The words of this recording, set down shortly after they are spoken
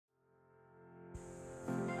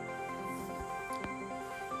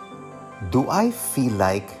Do I feel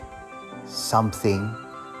like something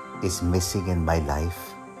is missing in my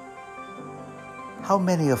life? How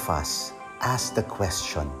many of us ask the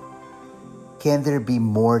question, can there be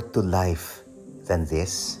more to life than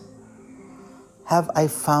this? Have I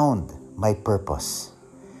found my purpose?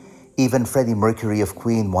 Even Freddie Mercury of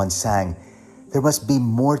Queen once sang, there must be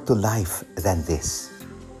more to life than this.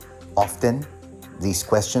 Often, these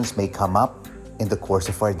questions may come up in the course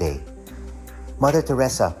of our day. Mother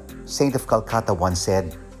Teresa, Saint of Calcutta, once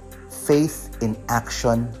said, faith in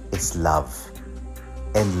action is love,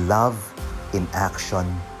 and love in action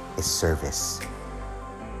is service.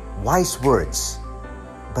 Wise words,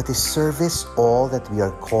 but is service all that we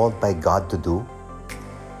are called by God to do?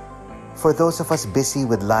 For those of us busy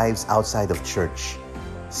with lives outside of church,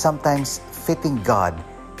 sometimes fitting God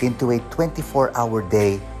into a 24-hour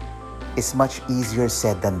day is much easier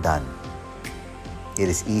said than done. It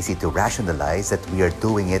is easy to rationalize that we are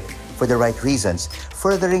doing it for the right reasons,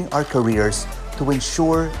 furthering our careers to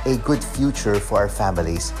ensure a good future for our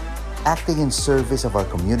families, acting in service of our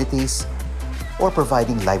communities, or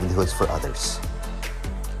providing livelihoods for others.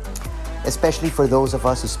 Especially for those of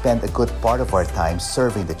us who spend a good part of our time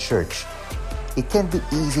serving the church, it can be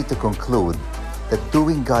easy to conclude that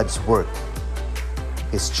doing God's work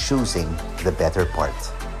is choosing the better part.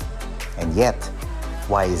 And yet,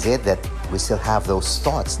 why is it that we still have those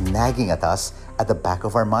thoughts nagging at us at the back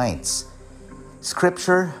of our minds?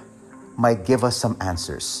 Scripture might give us some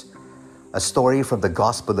answers. A story from the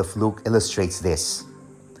Gospel of Luke illustrates this.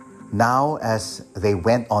 Now, as they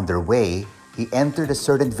went on their way, he entered a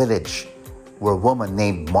certain village where a woman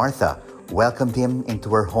named Martha welcomed him into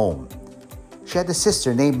her home. She had a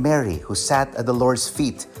sister named Mary who sat at the Lord's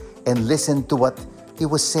feet and listened to what he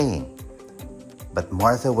was saying. But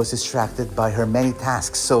Martha was distracted by her many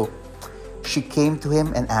tasks, so she came to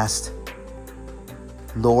him and asked,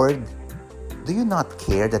 Lord, do you not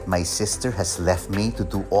care that my sister has left me to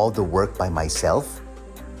do all the work by myself?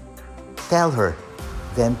 Tell her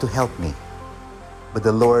then to help me. But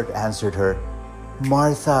the Lord answered her,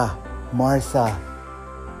 Martha, Martha,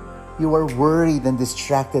 you are worried and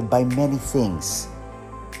distracted by many things.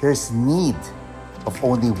 There's need of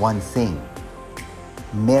only one thing.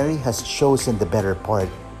 Mary has chosen the better part,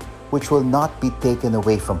 which will not be taken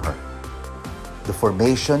away from her. The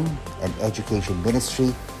formation and education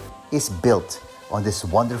ministry is built on this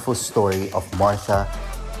wonderful story of Martha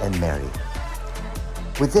and Mary.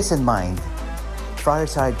 With this in mind,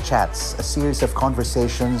 Fireside Chats, a series of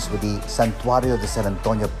conversations with the Santuario de San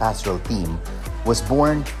Antonio pastoral team, was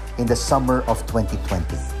born in the summer of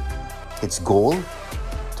 2020. Its goal?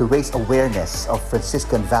 To raise awareness of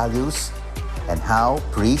Franciscan values and how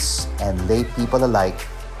priests and lay people alike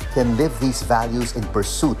can live these values in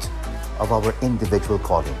pursuit of our individual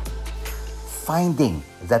calling. Finding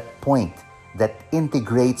that point that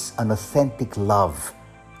integrates an authentic love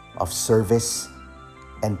of service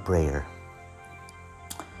and prayer.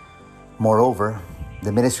 Moreover,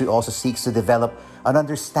 the ministry also seeks to develop an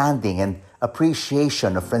understanding and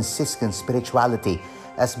appreciation of Franciscan spirituality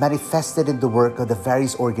as manifested in the work of the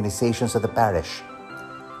various organizations of the parish.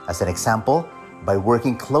 As an example, by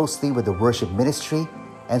working closely with the worship ministry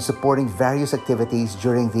and supporting various activities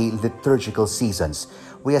during the liturgical seasons,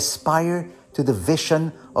 we aspire to the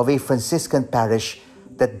vision of a Franciscan parish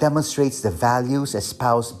that demonstrates the values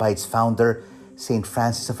espoused by its founder, St.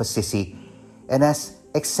 Francis of Assisi, and as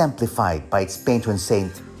exemplified by its patron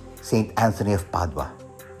saint, St. Anthony of Padua.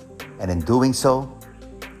 And in doing so,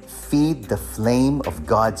 feed the flame of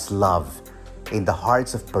God's love in the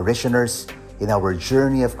hearts of parishioners in our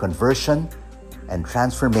journey of conversion and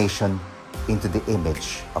transformation into the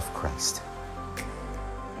image of Christ.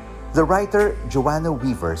 The writer Joanna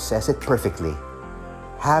Weaver says it perfectly,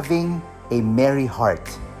 having a merry heart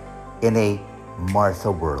in a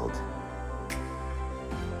Martha world.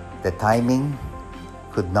 The timing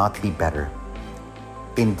could not be better.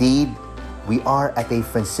 Indeed, we are at a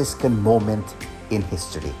Franciscan moment in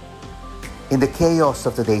history. In the chaos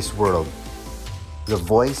of today's world, the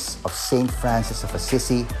voice of St. Francis of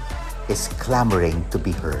Assisi is clamoring to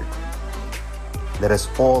be heard. Let us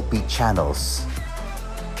all be channels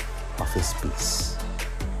of His peace.